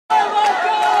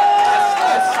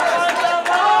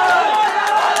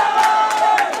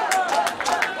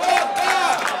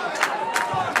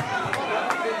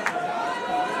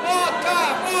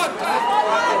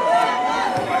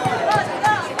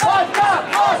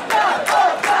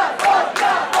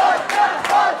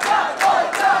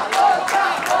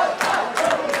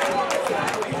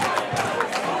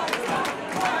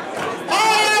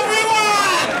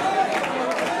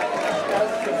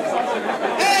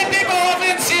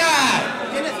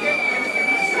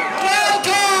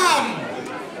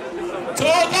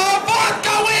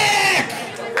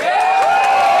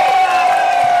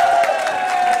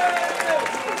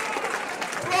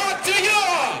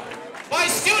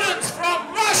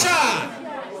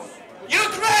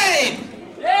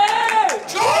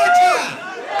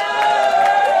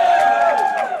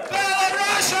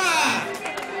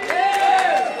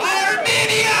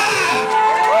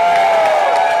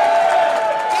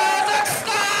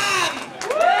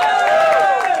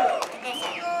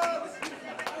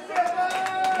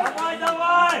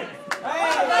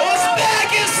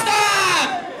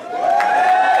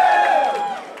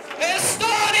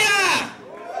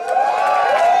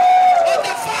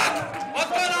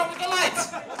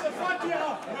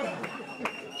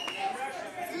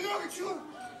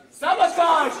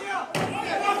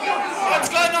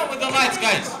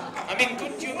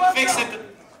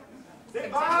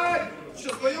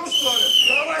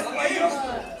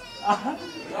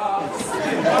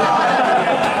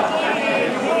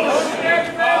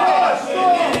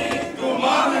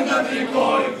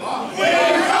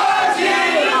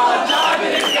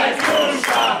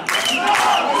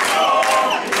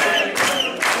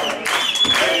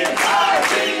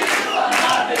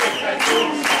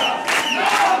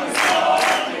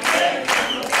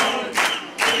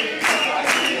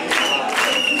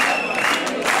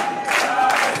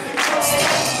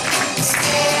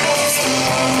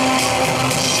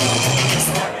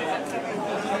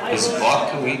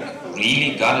we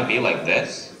really gotta be like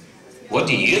this? What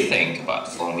do you think about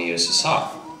former USSR?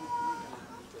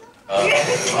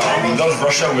 We love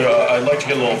Russia. I'd like to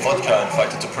get a little vodka. In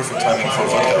fact, it's a perfect timing for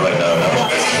vodka right now.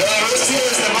 Belarus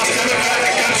is the most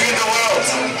democratic country in the world.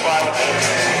 Well,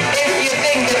 if you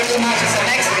think that real Nazis are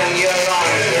Mexican, you're wrong.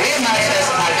 The real Nazis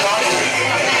are Georgian.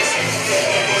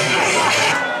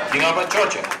 You know about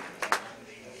Georgia?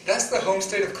 That's the home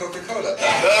state of Coca-Cola.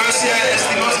 Belarus is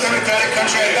the most democratic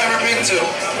country I've ever been to.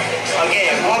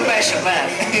 Okay, more passion, man.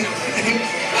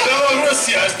 Belarus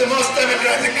is the most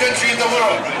democratic country in the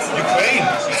world. Ukraine.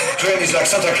 Ukraine is like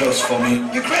Santa Claus for me.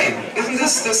 Ukraine. Isn't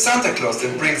this the Santa Claus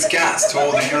that brings gas to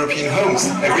all the European homes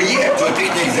every year? For a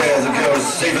picnic there, the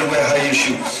girls even wear high heel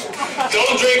shoes.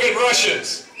 Don't drink with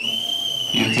Russians.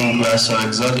 You think we're so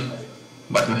exotic,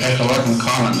 but we have a lot in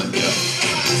common with you.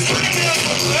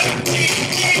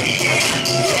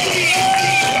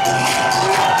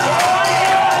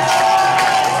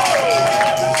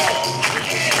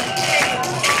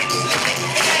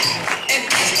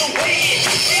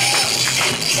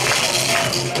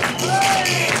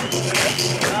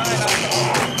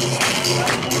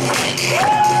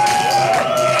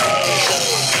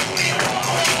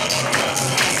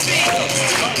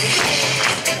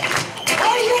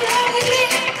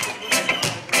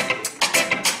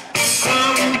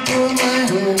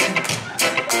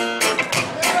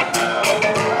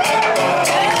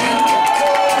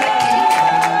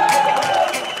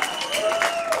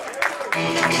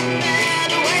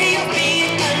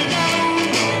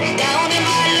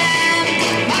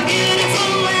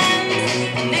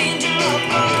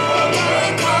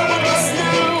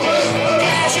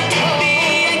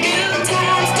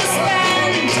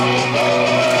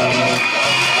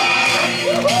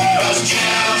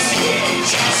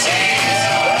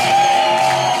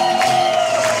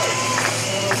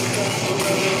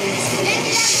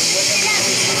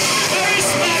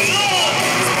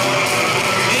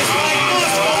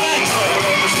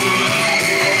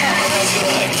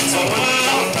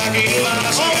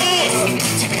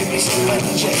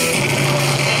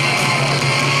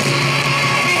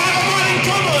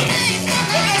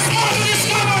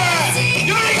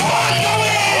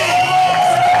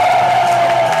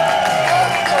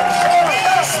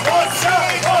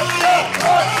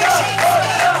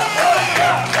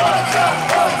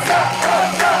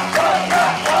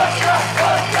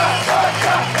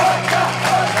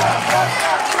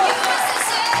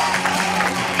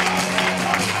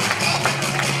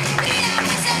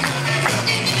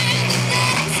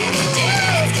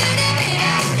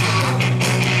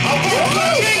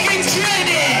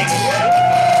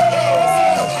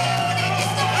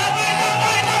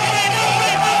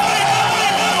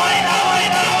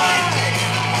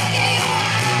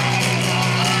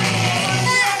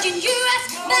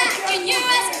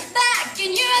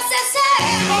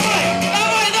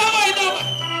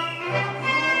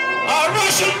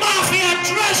 Russian mafia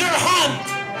treasure hunt!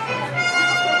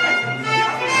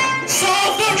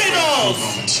 Solve the riddles!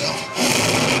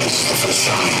 This is the first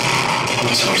time.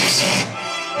 What told you so?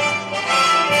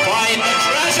 Find the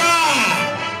treasure!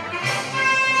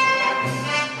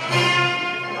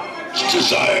 It's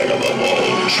desired above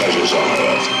all treasures on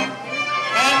earth.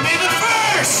 And be the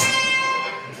first!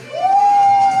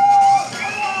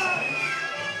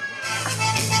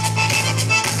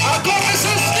 Our chorus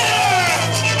is there!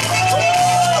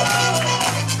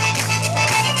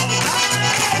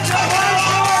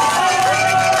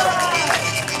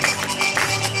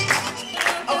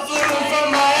 I flew from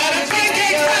Miami to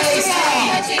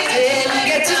Kazakhstan. Didn't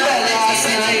get to bed last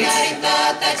night.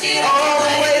 All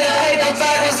the way the paper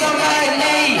bag was on my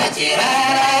knee. And I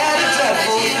had a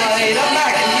dreadful flight.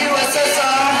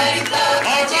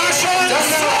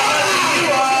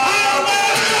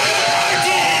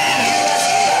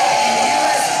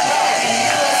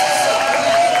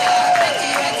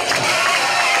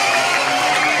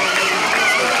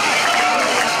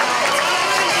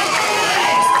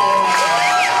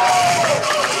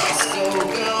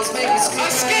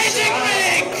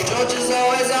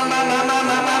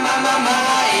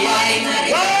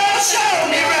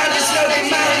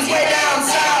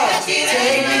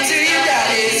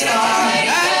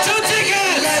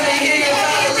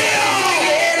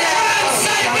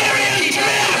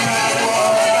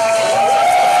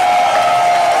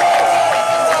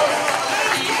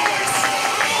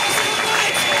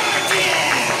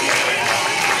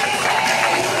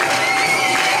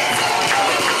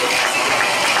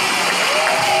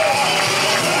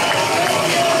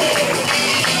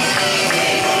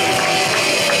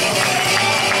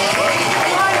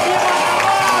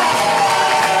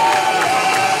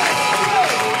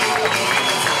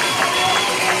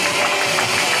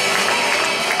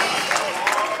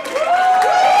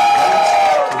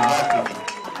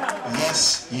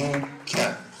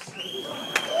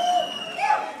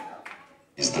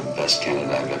 He's the best candidate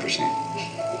I've ever seen.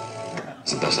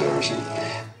 It's the best I've ever seen.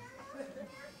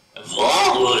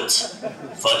 Forward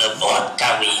for the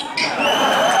Vodka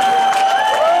Week.